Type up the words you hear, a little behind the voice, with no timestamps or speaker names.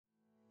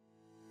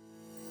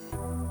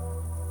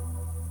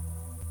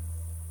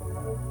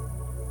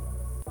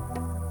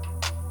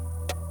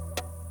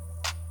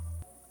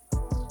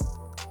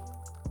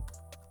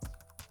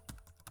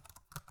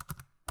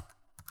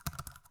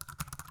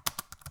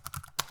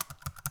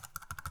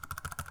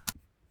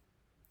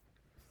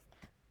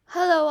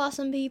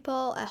awesome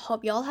people. I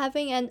hope y'all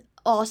having an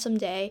awesome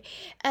day.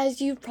 As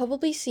you've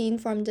probably seen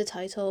from the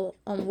title,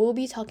 we'll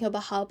be talking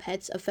about how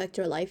pets affect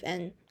your life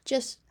and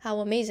just how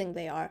amazing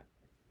they are.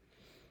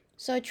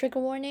 So, trigger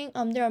warning,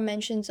 there are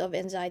mentions of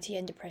anxiety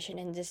and depression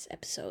in this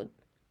episode.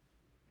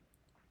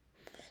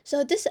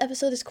 So this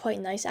episode is quite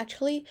nice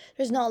actually.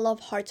 There's not a lot of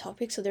hard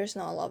topics, so there's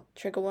not a lot of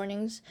trigger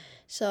warnings.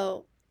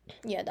 So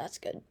yeah, that's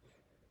good.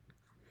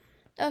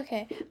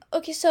 Okay.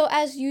 Okay, so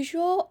as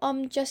usual,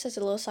 just as a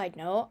little side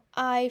note,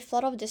 I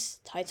thought of this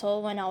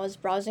title when I was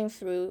browsing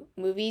through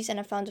movies and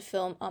I found the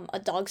film A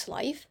Dog's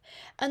Life.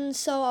 And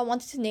so I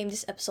wanted to name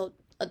this episode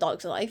A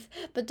Dog's Life,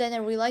 but then I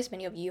realized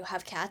many of you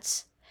have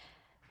cats.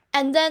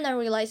 And then I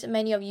realized that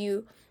many of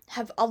you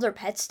have other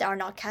pets that are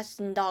not cats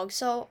and dogs.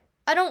 So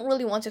I don't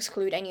really want to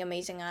exclude any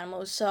amazing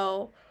animals.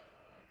 So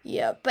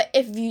yeah, but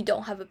if you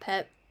don't have a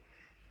pet,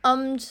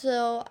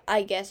 so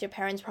I guess your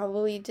parents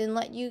probably didn't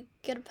let you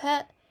get a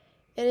pet.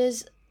 It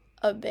is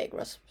a big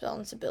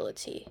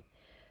responsibility.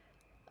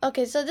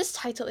 Okay, so this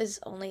title is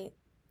only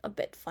a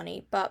bit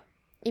funny, but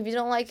if you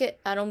don't like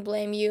it, I don't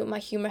blame you. My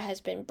humor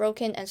has been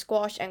broken and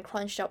squashed and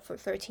crunched up for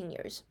 13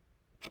 years.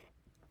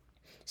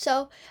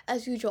 So,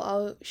 as usual,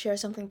 I'll share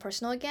something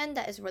personal again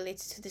that is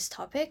related to this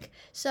topic.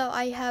 So,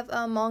 I have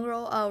a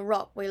mongrel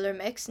Rottweiler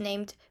mix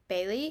named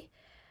Bailey.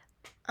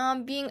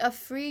 Being a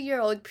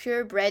 3-year-old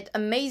purebred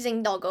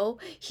amazing doggo,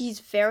 he's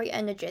very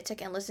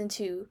energetic and listens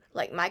to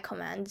like my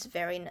commands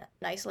very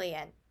nicely,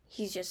 and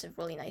he's just a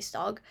really nice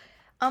dog.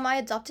 I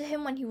adopted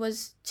him when he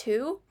was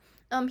 2.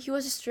 He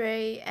was a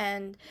stray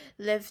and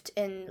lived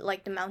in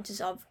like the mountains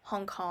of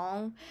Hong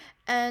Kong,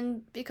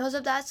 and because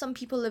of that, some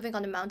people living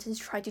on the mountains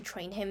tried to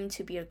train him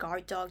to be a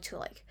guard dog to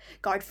like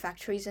guard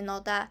factories and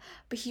all that.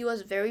 But he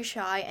was very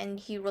shy and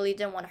he really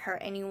didn't want to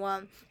hurt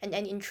anyone and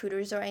any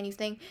intruders or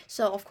anything.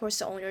 So of course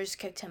the owners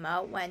kicked him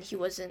out when he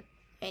wasn't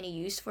any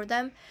use for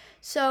them.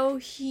 So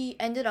he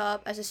ended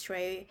up as a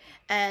stray,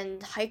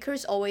 and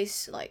hikers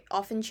always like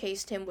often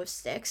chased him with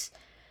sticks.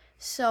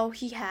 So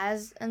he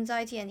has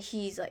anxiety and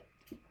he's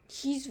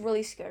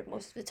really scared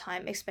most of the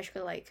time,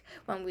 especially like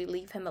when we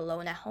leave him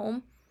alone at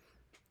home.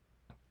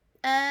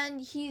 And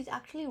he's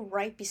actually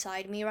right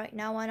beside me right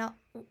now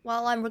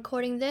while I'm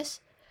recording this.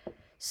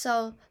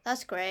 So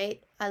that's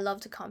great. I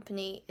love the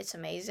company. It's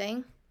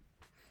amazing.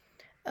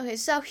 Okay,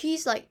 so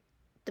he's like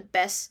the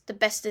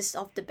bestest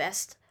of the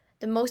best,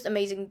 the most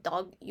amazing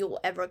dog you'll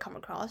ever come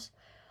across.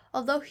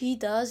 Although he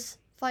does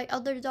fight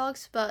other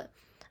dogs, but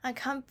I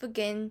can't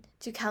begin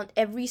to count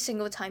every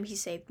single time he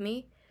saved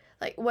me.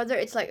 Like whether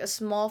it's like a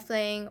small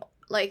thing,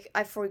 like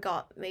I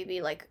forgot maybe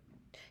like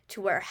to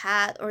wear a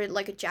hat or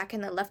like a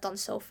jacket I left on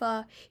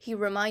sofa. He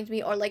reminds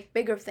me, or like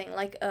bigger thing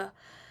like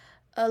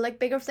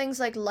bigger things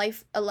like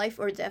a life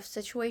or death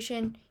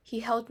situation.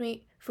 He helped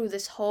me through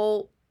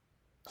through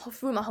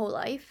my whole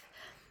life.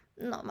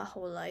 Not my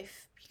whole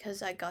life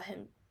because I got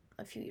him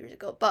a few years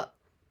ago, but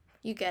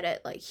you get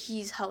it. Like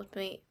he's helped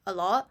me a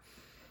lot.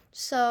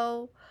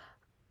 So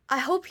I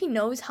hope he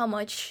knows how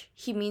much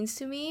he means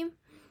to me,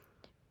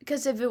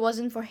 because if it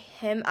wasn't for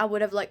him, I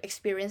would have like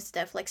experienced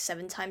death like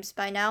 7 times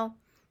by now.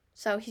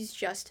 So he's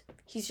just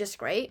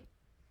great.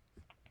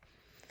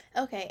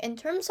 Okay, in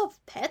terms of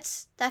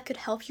pets that could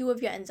help you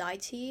with your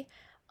anxiety,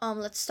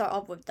 let's start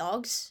off with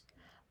dogs.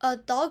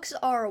 Dogs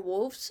are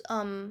wolves,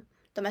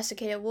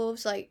 domesticated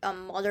wolves, like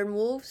modern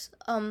wolves.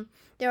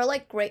 They're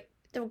like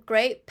they're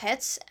great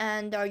pets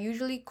and are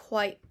usually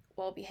quite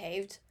well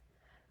behaved.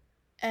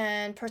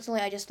 And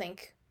personally, I just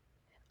think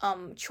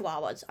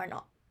chihuahuas are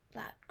not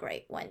that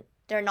great when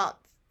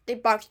they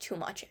bark too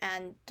much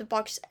and the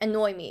barks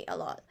annoy me a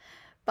lot.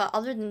 But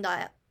other than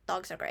that,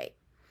 dogs are great.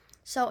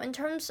 So in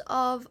terms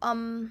of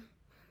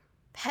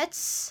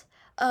pets,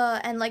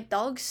 and like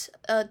dogs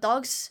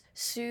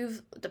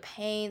soothe the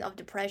pain of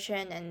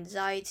depression and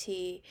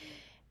anxiety,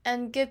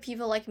 and give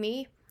people like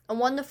me a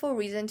wonderful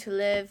reason to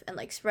live and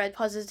like spread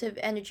positive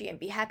energy and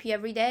be happy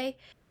every day.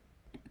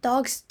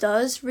 Dogs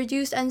does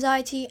reduce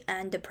anxiety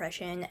and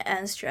depression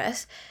and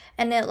stress,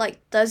 and it like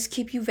does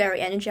keep you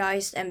very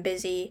energized and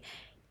busy.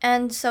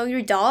 And so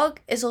your dog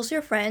is also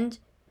your friend,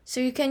 so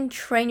you can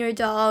train your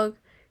dog,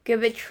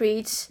 give it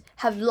treats,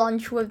 have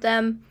lunch with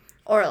them,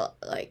 or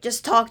like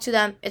just talk to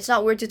them. It's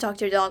not weird to talk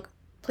to your dog.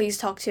 Please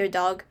talk to your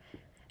dog.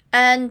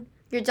 And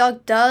your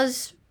dog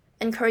does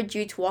encourage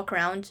you to walk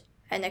around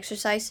and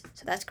exercise,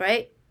 so that's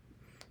great.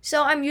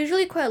 So I'm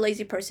usually quite a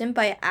lazy person,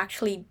 but I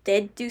actually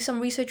did do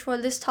some research for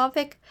this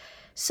topic.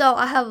 So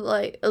I have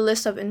like a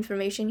list of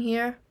information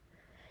here.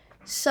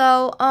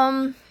 So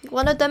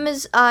one of them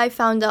is I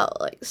found out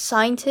like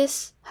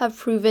scientists have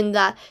proven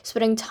that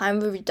spending time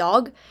with your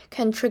dog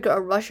can trigger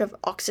a rush of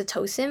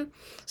oxytocin.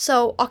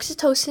 So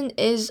oxytocin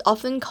is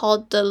often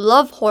called the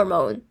love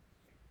hormone.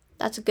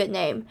 That's a good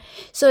name.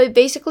 So it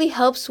basically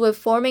helps with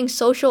forming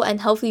social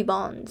and healthy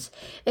bonds.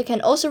 It can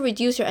also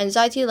reduce your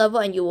anxiety level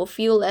and you will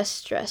feel less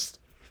stressed.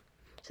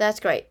 So that's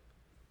great.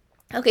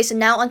 Okay, so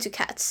now on to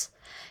cats.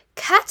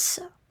 Cats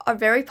are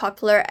very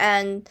popular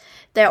and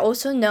they're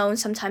also known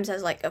sometimes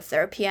as like a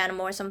therapy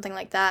animal or something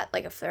like that,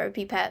 like a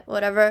therapy pet,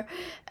 whatever.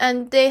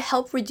 And they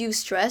help reduce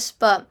stress,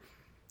 but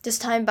this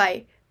time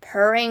by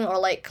purring or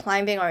like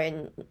climbing or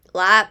in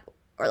lap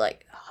or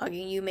like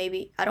hugging you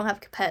maybe. I don't have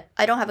a pet.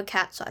 I don't have a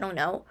cat, so I don't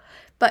know.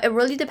 But it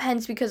really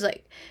depends because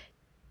like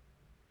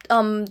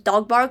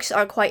dog barks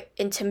are quite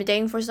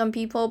intimidating for some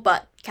people,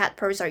 but cat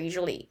purrs are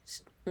usually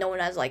known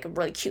as like a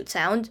really cute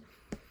sound.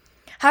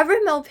 However,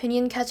 in my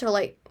opinion, cats are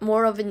like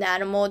more of an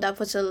animal that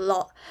puts a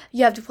lot.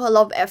 You have to put a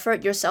lot of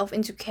effort yourself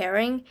into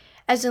caring,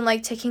 as in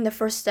like taking the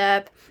first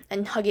step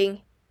and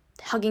hugging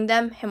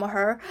them, him or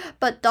her.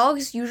 But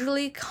dogs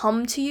usually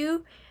come to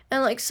you,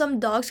 and like some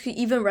dogs could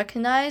even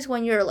recognize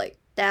when you're like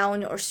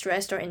down or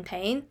stressed or in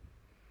pain.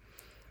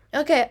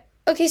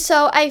 Okay,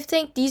 so I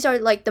think these are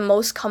like the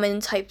most common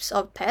types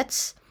of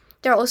pets.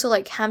 There are also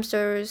like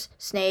hamsters,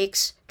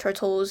 snakes,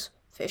 turtles,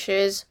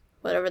 fishes,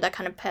 whatever that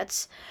kind of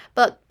pets.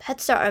 But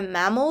pets that are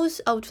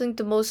mammals, I would think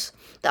the most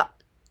that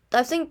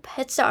I think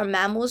pets that are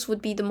mammals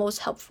would be the most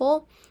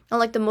helpful and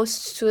like the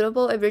most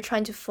suitable if you're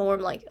trying to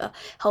form like a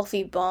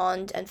healthy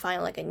bond and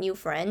find like a new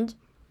friend.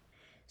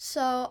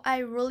 So I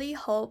really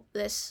hope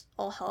this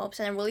all helps,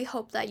 and I really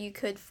hope that you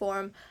could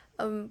form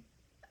um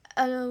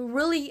a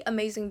really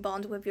amazing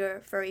bond with your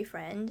furry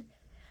friend.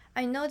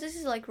 I know this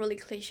is like really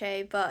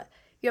cliche, but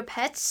your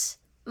pets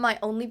might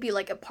only be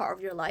like a part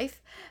of your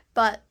life,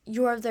 but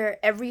you're their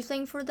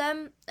everything for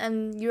them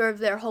and you're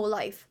their whole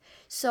life.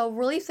 So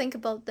really think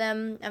about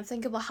them and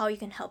think about how you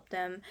can help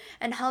them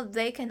and how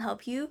they can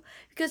help you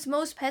because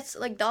most pets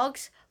like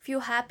dogs feel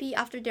happy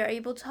after they're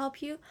able to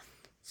help you.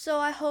 So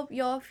I hope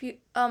y'all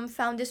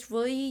found this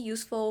really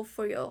useful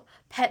for your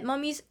pet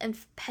mummies and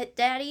pet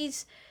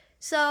daddies.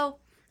 So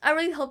I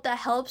really hope that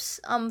helps.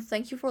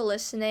 Thank you for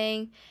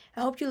listening.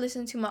 I hope you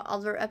listen to my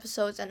other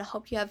episodes and I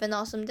hope you have an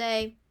awesome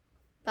day.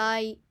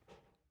 Bye.